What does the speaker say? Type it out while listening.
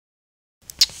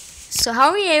So how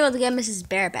are we able to get Mrs.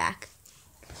 Bear back?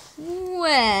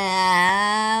 Well,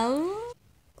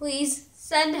 please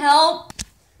send help.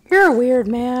 You're a weird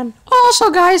man. Also,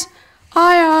 guys,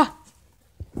 I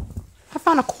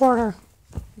found a quarter.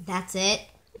 That's it?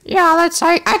 Yeah, I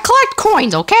collect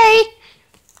coins, okay?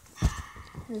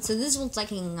 So this one's like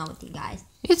hanging out with you guys.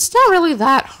 It's not really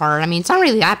that hard. I mean, it's not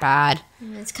really that bad.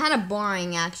 It's kind of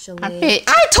boring, actually.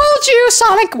 I told you!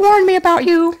 Sonic warned me about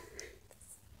you!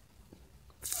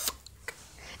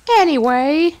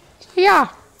 Anyway, yeah.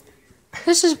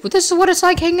 This is what it's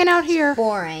like hanging out here.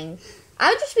 Boring. I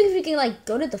would just be thinking, like,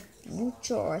 go to the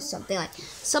future or something. Like,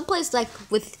 someplace, like,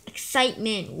 with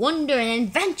excitement, wonder, and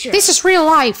adventure. This is real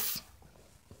life.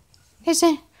 Is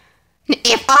it?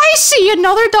 If I see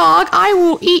another dog, I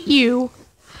will eat you.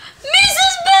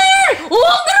 Mrs. Bear! Oh,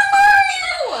 I'm gonna murder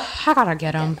you! I gotta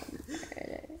get him.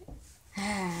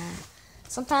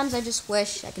 Sometimes I just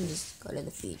wish I can just go to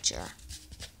the future.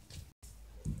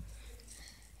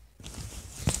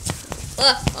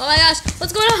 Oh my gosh,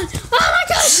 what's going on? Oh my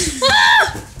gosh!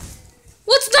 Ah!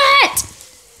 What's that?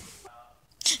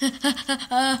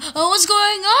 What's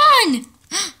going on?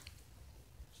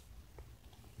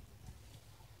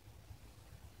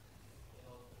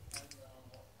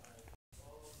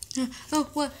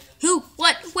 What? Who?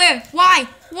 What? Where? Why?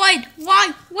 When?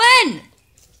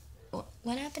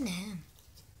 What happened to him?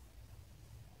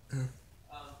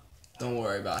 Don't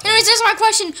worry about it. Anyways, that's my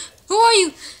question. Who are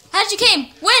you? How did you came?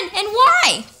 When? And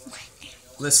why?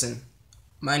 Listen,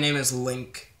 my name is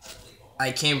Link.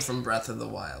 I came from Breath of the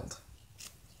Wild.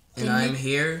 And I'm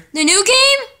here. The new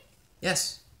game?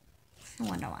 Yes. I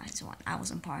wonder why I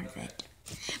wasn't part of it.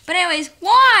 But anyways,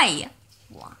 why?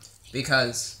 Why?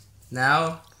 Because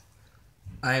now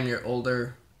I am your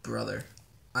older brother.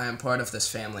 I am part of this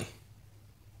family.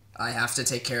 I have to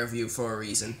take care of you for a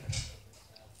reason.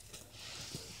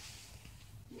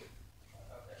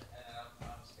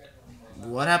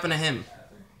 What happened to him?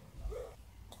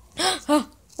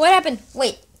 What happened?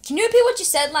 Wait, can you repeat what you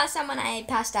said last time when I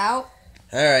passed out?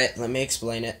 Alright, let me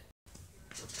explain it.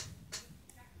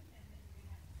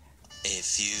 A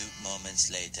few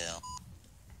moments later.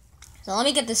 So let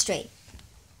me get this straight.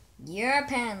 You're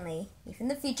from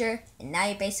the future, and now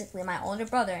you're basically my older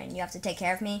brother, and you have to take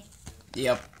care of me?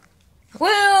 Yep.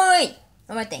 Wait!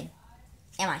 One more thing.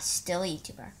 Am I still a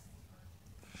YouTuber?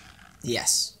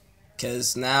 Yes.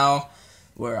 Because now,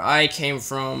 where I came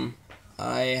from,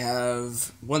 I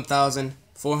have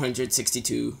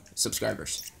 1,462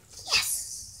 subscribers.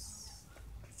 Yes!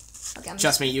 Okay,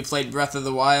 Trust me, you played Breath of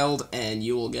the Wild, and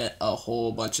you will get a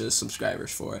whole bunch of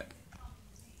subscribers for it.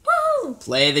 Woo!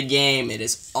 Play the game. It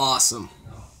is awesome.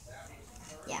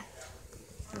 Yeah.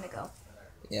 I'm gonna go.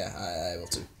 Yeah, I will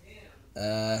too.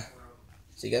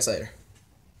 See you guys later.